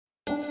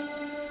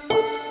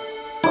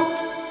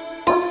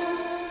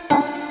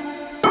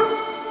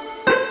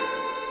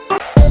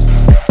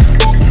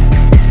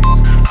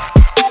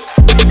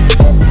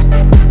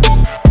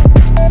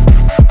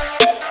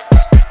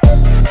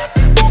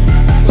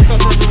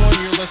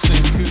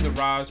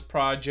RAS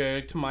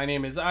project. My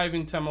name is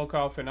Ivan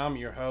Temokov and I'm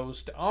your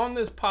host. On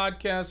this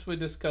podcast, we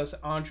discuss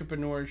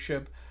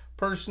entrepreneurship,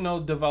 personal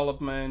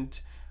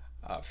development,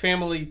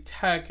 family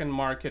tech, and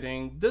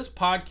marketing. This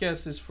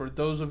podcast is for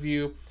those of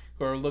you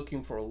who are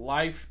looking for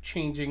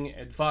life-changing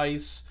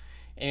advice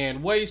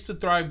and ways to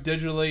thrive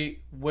digitally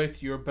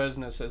with your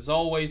business. As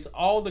always,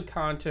 all the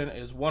content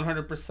is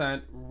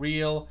 100%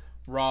 real,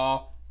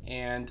 raw,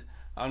 and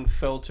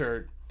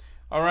unfiltered.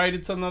 All right,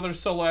 it's another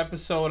solo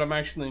episode. I'm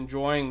actually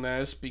enjoying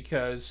this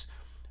because,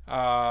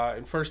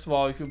 and first of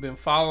all, if you've been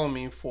following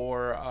me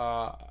for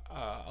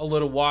a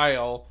little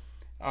while,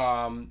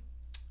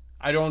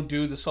 I don't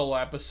do the solo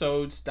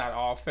episodes that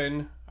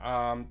often.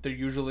 They're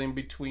usually in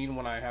between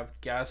when I have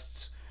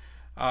guests,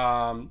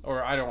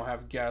 or I don't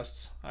have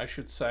guests, I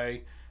should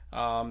say,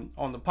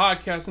 on the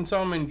podcast. And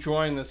so I'm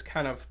enjoying this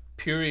kind of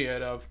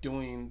period of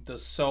doing the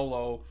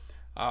solo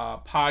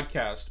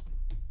podcast.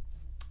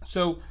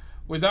 So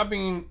with that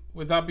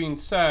being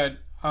said,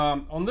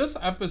 on this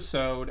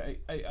episode,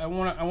 I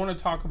want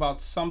to talk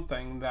about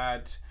something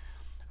that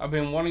I've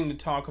been wanting to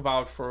talk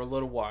about for a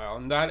little while,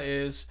 and that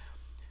is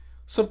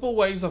simple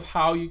ways of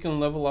how you can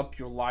level up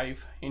your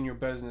life in your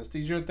business.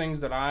 These are things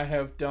that I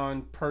have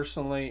done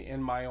personally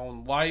in my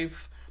own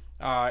life,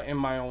 in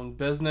my own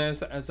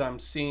business, as I'm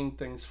seeing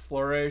things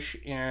flourish,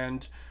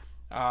 and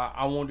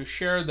I want to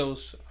share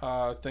those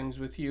things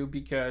with you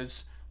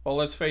because, well,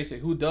 let's face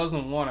it, who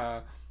doesn't want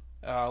to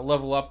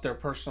level up their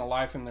personal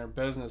life and their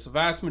business? The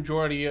vast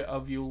majority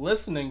of you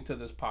listening to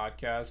this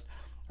podcast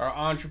are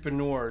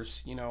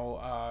entrepreneurs. You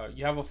know,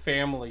 you have a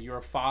family, you're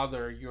a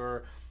father,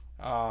 you're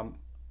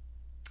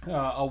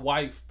a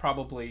wife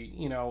probably,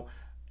 you know,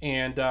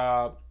 and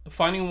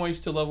finding ways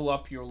to level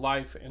up your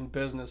life and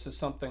business is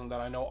something that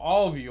I know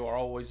all of you are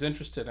always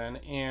interested in.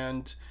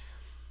 And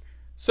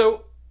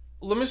so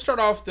let me start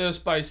off this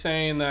by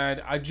saying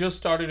that I just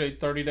started a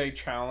 30-day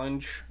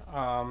challenge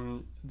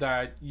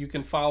that you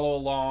can follow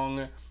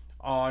along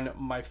on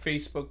my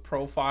Facebook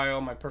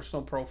profile, my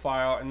personal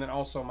profile, and then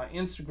also my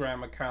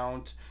Instagram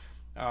account.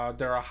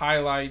 There are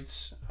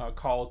highlights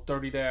called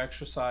 30-day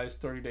exercise,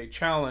 30-day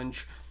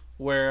challenge,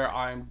 where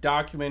I'm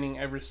documenting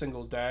every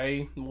single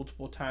day,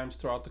 multiple times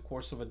throughout the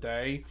course of a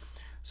day.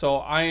 So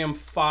I am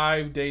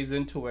 5 days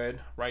into it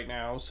right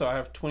now, so I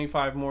have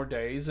 25 more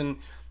days. And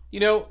you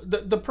know,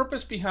 the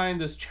purpose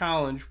behind this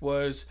challenge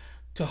was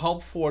to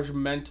help forge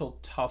mental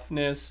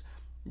toughness,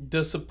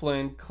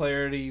 discipline,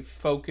 clarity,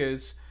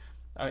 focus,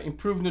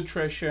 improve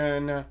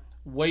nutrition,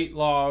 weight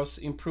loss,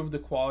 improve the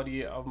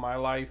quality of my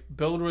life,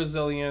 build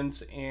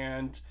resilience,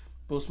 and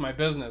boost my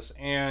business.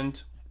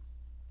 And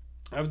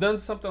I've done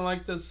something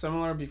like this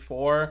similar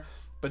before,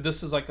 but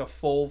this is like a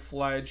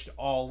full-fledged,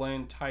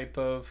 all-in type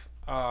of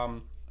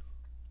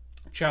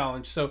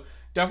challenge. So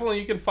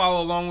definitely you can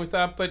follow along with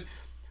that. But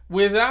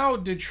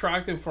without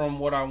detracting from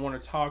what I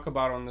want to talk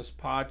about on this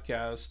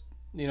podcast,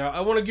 you know,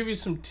 I want to give you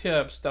some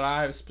tips that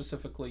I have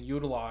specifically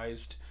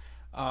utilized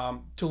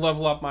to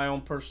level up my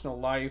own personal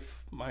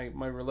life, my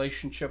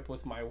relationship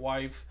with my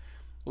wife,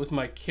 with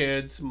my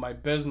kids, my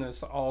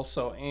business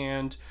also.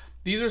 And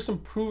these are some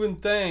proven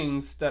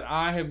things that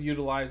I have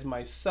utilized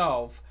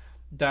myself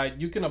that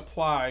you can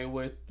apply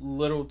with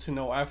little to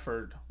no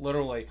effort,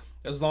 literally,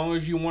 as long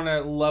as you want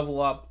to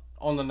level up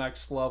on the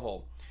next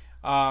level.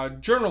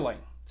 Journaling.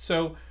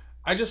 So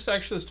I just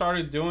actually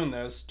started doing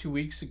this 2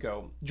 weeks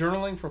ago.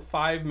 Journaling for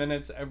 5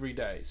 minutes every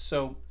day.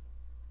 So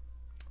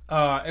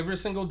every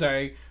single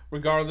day,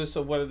 regardless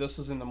of whether this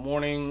is in the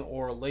morning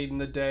or late in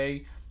the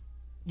day,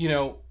 you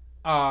know,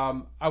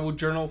 I would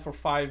journal for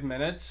 5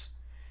 minutes,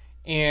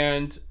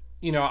 and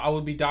you know, I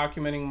would be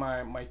documenting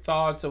my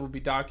thoughts. I would be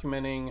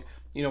documenting,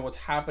 you know, what's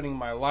happening in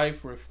my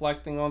life,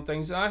 reflecting on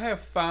things. And I have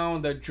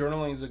found that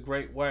journaling is a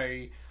great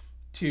way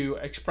to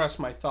express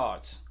my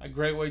thoughts, a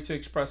great way to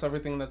express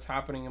everything that's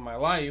happening in my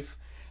life.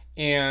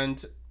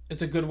 And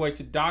it's a good way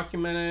to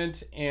document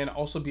it and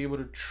also be able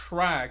to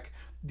track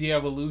the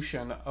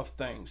evolution of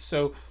things.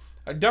 So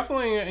I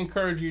definitely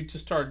encourage you to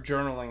start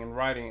journaling and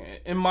writing.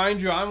 And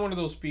mind you, I'm one of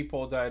those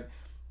people that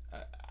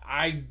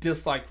I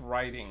dislike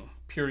writing,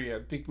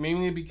 period.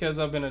 Mainly because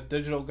I've been a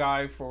digital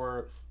guy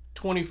for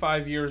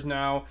 25 years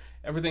now.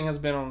 Everything has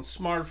been on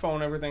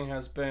smartphone. Everything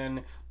has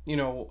been, you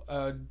know,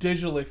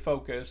 digitally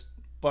focused.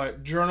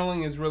 But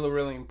journaling is really,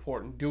 really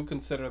important. Do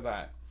consider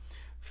that.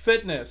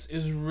 Fitness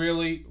is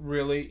really,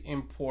 really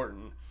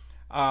important.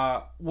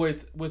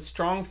 With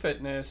strong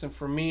fitness, and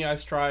for me, I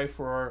strive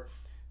for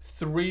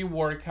 3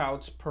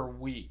 workouts per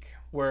week,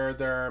 where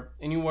they're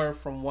anywhere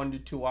from 1 to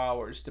 2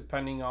 hours,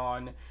 depending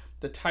on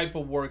the type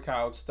of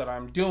workouts that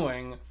I'm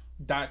doing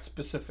that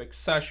specific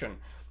session.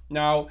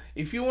 Now,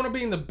 if you want to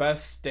be in the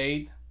best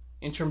state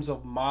in terms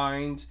of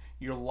mind,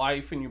 your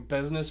life, and your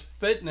business,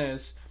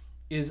 fitness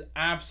is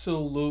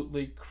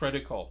absolutely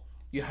critical.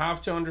 You have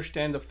to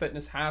understand that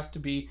fitness has to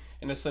be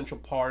an essential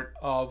part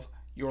of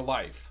your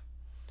life.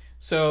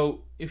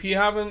 So if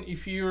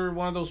you're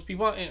one of those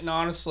people, and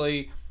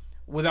honestly,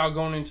 without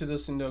going into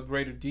this into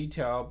greater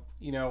detail,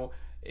 you know,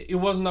 it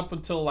wasn't up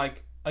until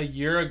like a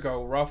year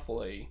ago,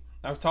 roughly,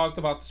 I've talked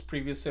about this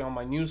previously on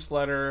my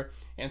newsletter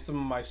and some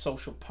of my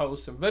social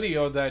posts and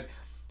video that,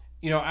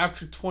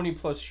 after 20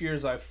 plus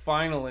years, I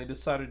finally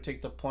decided to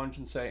take the plunge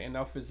and say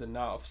enough is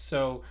enough.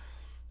 So,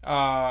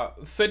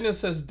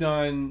 fitness has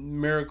done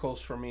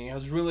miracles for me,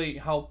 has really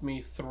helped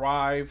me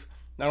thrive,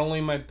 not only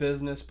in my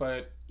business,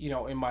 but,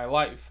 in my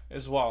life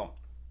as well.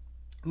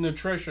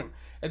 Nutrition.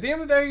 At the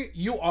end of the day,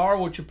 you are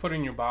what you put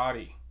in your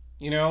body.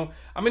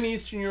 I'm an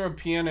Eastern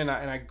European, and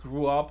I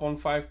grew up on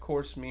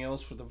 5-course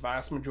meals for the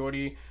vast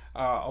majority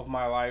of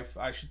my life.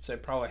 I should say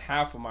probably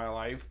half of my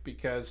life,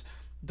 because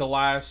the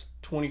last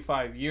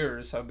 25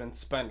 years have been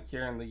spent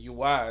here in the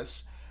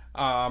U.S.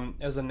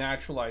 As a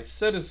naturalized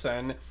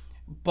citizen.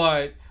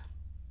 But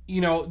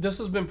this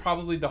has been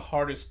probably the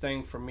hardest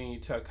thing for me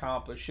to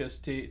accomplish, is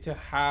to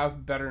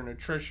have better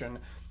nutrition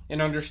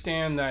and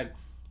understand that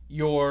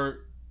your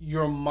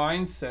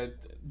mindset,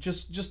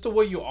 just the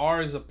way you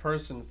are as a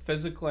person,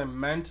 physically and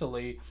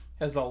mentally,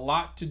 has a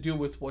lot to do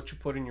with what you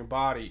put in your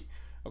body.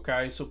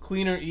 Okay, so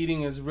cleaner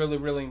eating is really,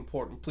 really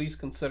important. Please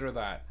consider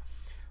that.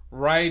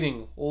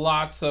 Writing,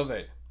 lots of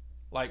it,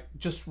 like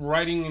just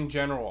writing in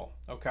general.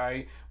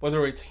 Okay,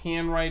 whether it's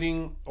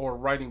handwriting or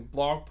writing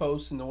blog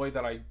posts in the way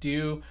that I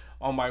do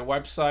on my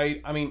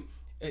website. I mean,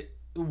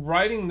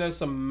 writing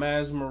this a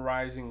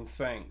mesmerizing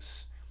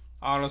things.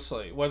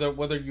 Honestly,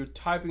 whether you're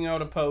typing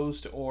out a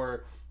post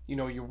or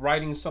you're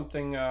writing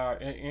something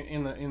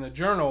in the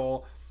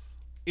journal,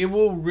 it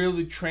will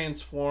really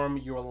transform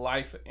your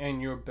life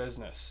and your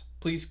business.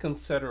 Please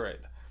consider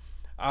it.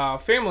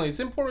 Family,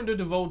 it's important to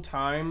devote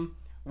time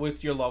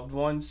with your loved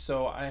ones.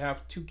 So I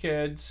have 2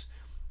 kids,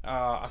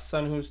 a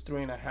son who's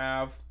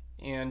 3.5,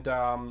 and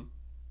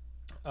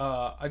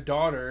a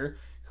daughter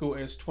who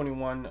is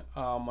 21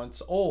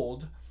 months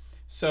old.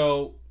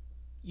 So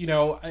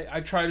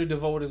I try to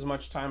devote as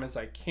much time as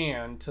I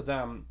can to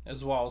them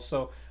as well.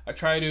 So I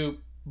try to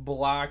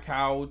block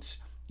out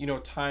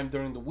time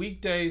during the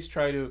weekdays,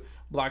 try to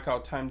block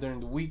out time during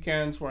the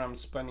weekends where I'm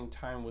spending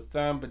time with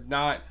them, but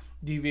not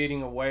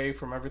deviating away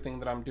from everything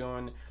that I'm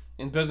doing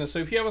in business. So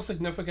if you have a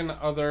significant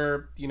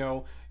other,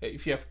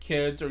 if you have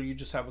kids, or you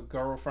just have a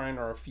girlfriend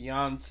or a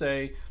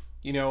fiance,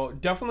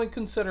 definitely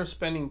consider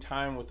spending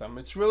time with them.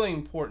 It's really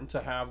important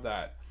to have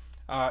that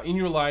in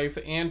your life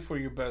and for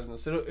your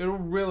business. It'll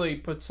really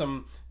put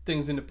some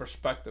things into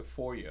perspective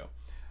for you.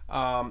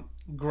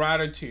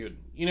 Gratitude.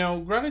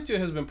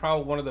 Gratitude has been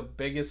probably one of the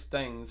biggest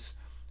things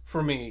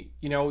for me.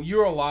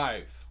 You're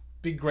alive.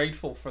 Be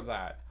grateful for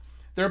that.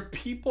 There are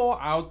people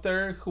out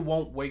there who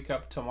won't wake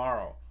up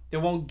tomorrow. They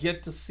won't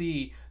get to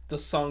see the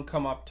sun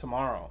come up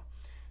tomorrow.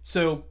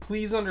 So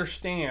please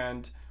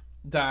understand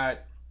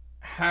that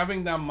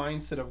having that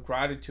mindset of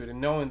gratitude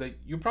and knowing that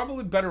you're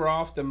probably better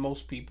off than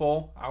most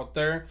people out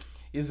there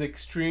is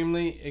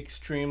extremely,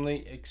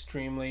 extremely,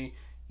 extremely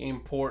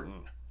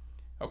important.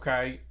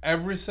 Okay?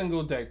 Every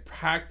single day,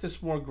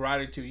 practice more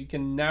gratitude. You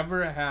can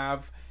never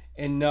have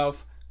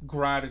enough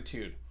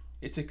gratitude.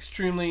 It's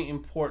extremely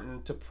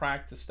important to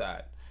practice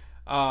that.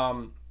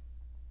 And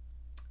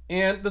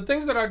the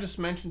things that I just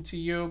mentioned to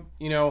you,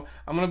 I'm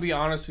going to be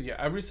honest with you.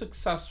 Every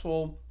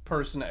successful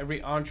person,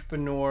 every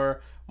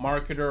entrepreneur,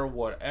 marketer,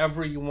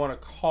 whatever you want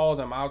to call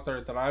them out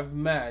there that I've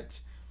met,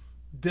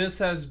 this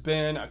has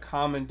been a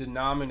common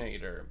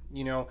denominator.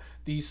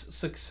 These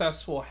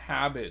successful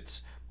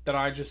habits that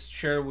I just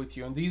shared with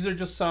you. And these are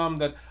just some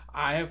that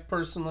I have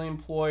personally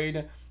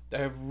employed that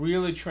have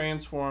really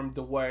transformed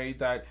the way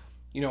that,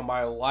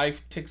 my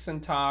life ticks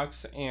and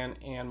talks,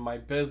 and my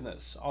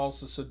business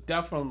also. So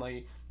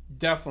definitely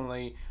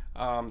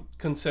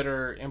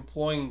consider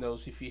employing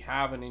those if you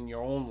haven't in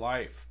your own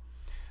life.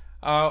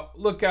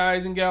 Look,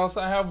 guys and gals,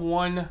 I have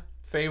one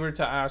favor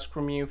to ask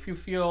from you. If you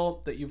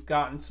feel that you've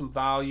gotten some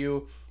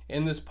value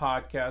in this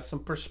podcast, some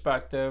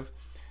perspective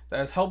that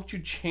has helped you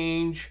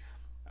change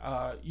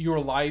your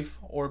life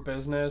or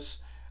business,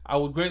 I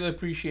would greatly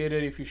appreciate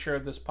it if you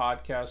shared this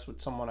podcast with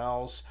someone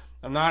else.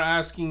 I'm not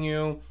asking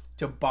you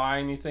to buy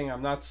anything.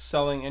 I'm not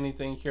selling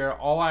anything here.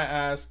 All I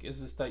ask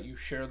is that you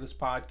share this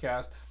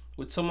podcast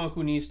with someone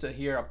who needs to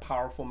hear a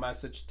powerful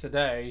message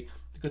today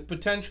that could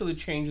potentially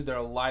change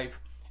their life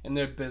and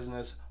their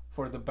business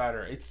for the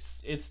better.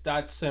 It's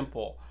that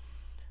simple.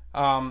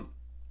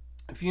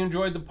 If you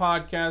enjoyed the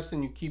podcast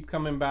and you keep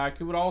coming back,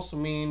 it would also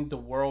mean the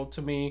world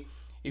to me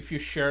if you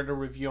shared a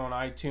review on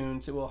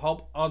iTunes. It will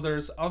help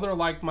other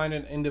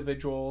like-minded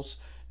individuals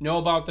know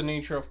about the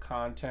nature of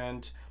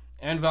content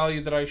and value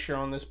that I share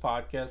on this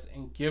podcast,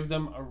 and give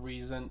them a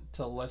reason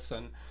to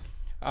listen.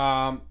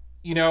 I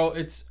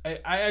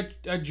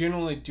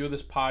genuinely do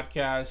this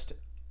podcast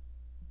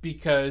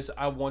because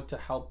I want to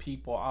help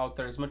people out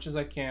there as much as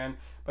I can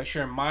by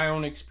sharing my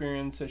own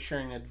experiences,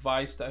 sharing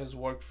advice that has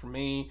worked for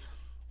me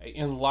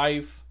in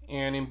life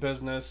and in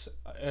business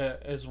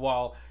as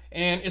well.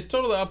 And it's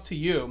totally up to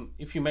you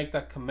if you make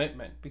that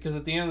commitment, because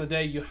at the end of the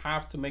day, you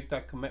have to make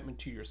that commitment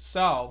to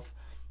yourself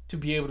to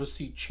be able to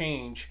see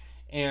change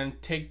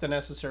and take the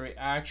necessary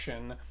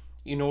action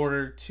in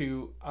order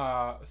to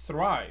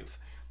thrive.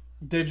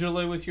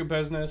 digitally with your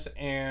business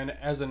and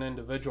as an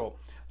individual.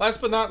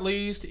 Last but not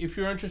least, if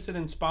you're interested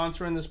in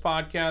sponsoring this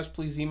podcast,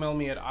 please email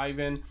me at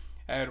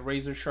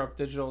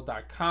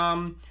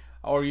ivan@razorsharpdigital.com,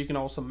 or you can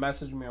also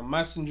message me on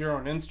Messenger,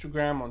 on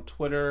Instagram, on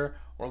Twitter,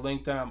 or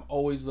LinkedIn. I'm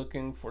always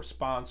looking for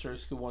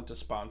sponsors who want to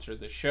sponsor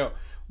this show. With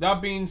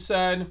that being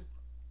said,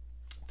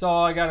 that's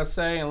all I got to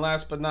say. And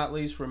last but not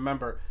least,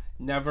 remember,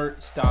 never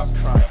stop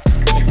trying.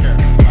 Take care.